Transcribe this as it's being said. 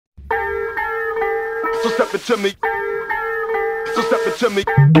So step it to me. So step it to me.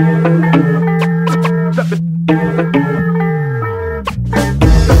 Step it.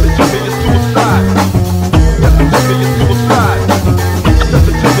 Step it to me, it's suicide. Step it to me, it's suicide. Step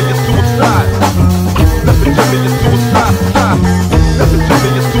it to me, it's suicide. Step it to me, it's suicide. Step it to me,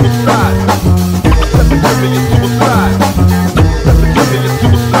 it's suicide. Step it to me, it's suicide. Step it to me, it's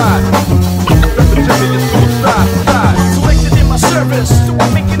suicide. Step it to me, it's suicide. Selected in my service, do I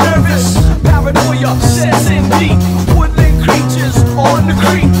make you nervous? Paranoia says indeed. Woodland creatures on the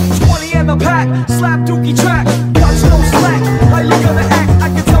creek. 20 in the pack, slap dookie track. Got no slack, how you gonna act? I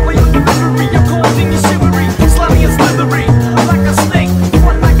can tell by your delivery, you're causing your shivery. Slimy and slithery, like a snake,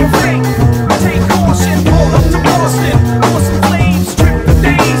 run like a fake. Take caution, roll up to Boston. Pour some flames, strip the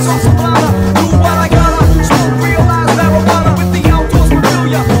days on some lava. Do what I gotta, smoke realize marijuana. With the outdoors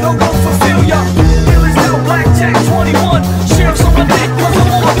familiar, no room for failure. Billy's now blackjack 21. Sheriff's on my dick, cause I'm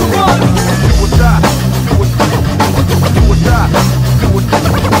on the run. Do or die. Do or die. Do or die.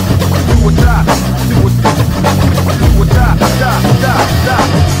 Do or die. Do or die. Do or die. Die. Die.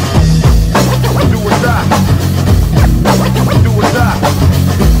 Do or die. Do or die.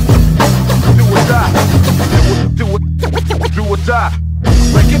 Do or die. Do or die.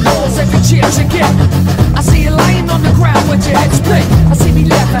 Breaking balls every chance you get. I see you lying on the ground with your head split. I see me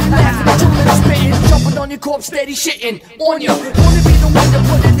laughing, drooling and spitting, jumping on your corpse, steady shitting on you. Wanna be the one to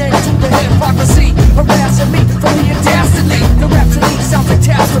put an end to the hypocrisy, harassing me for being dastardly. The rhapsody sounds like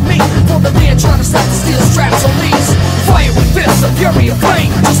task for me, for the man trying to stop the steel straps on these. Fire with fists, a fury of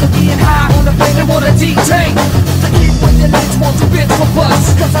flame, just like being high on the plane and wanna detain. The kid with the lights won't do bits for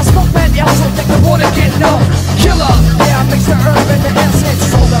buzz, cause I smoke mad else, don't think I wanna get no killer. Yeah, I mix the herb and the essence,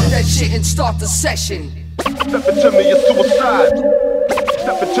 roll up that shit and start the session. Step it to me, it's suicide.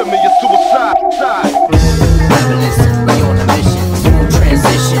 Step it to me, it's suicide. Reminiscent, we on a mission. Smooth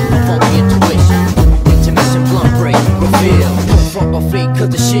transition, funky intuition. Intermission, blunt break, reveal. Front my feet, cause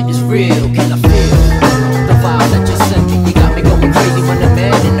the shit is real. Can I feel the vibe that you sent me? You got me going crazy when I'm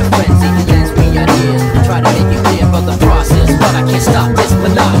mad in a frenzy. He lends me ideas, try to make it clear about the process, but I can't stop this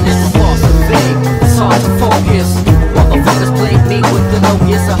monotonous. False and vague, it's hard to focus. Motherfuckers blame me with the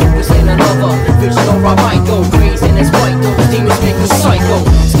locust. I hope this ain't another vision, or I might go crazy. And it's white though, the demons make me psycho.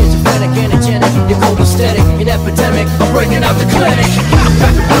 Schizophrenic, energetic, you're cold aesthetic. An epidemic, I'm breaking out the clinic.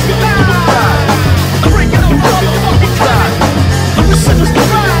 Breaking up the motherfucking clinic. This shit is the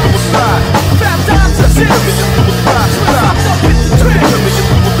ride. Fat times are six. Fucked up with the trick.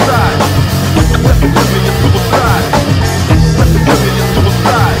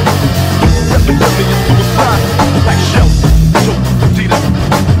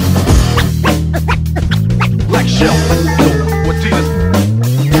 Black shell, so Adidas.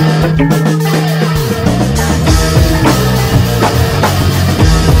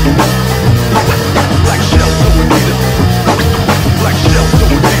 Black shell, so Adidas. Black shell, so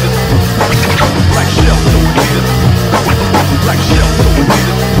Adidas. Black shell, so Adidas. Black shell, so Adidas.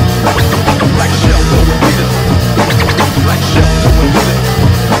 Black shell, so Adidas. Black shell, so Adidas.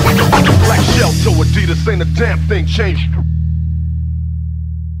 Black shell, so Adidas. Ain't a damn thing changed.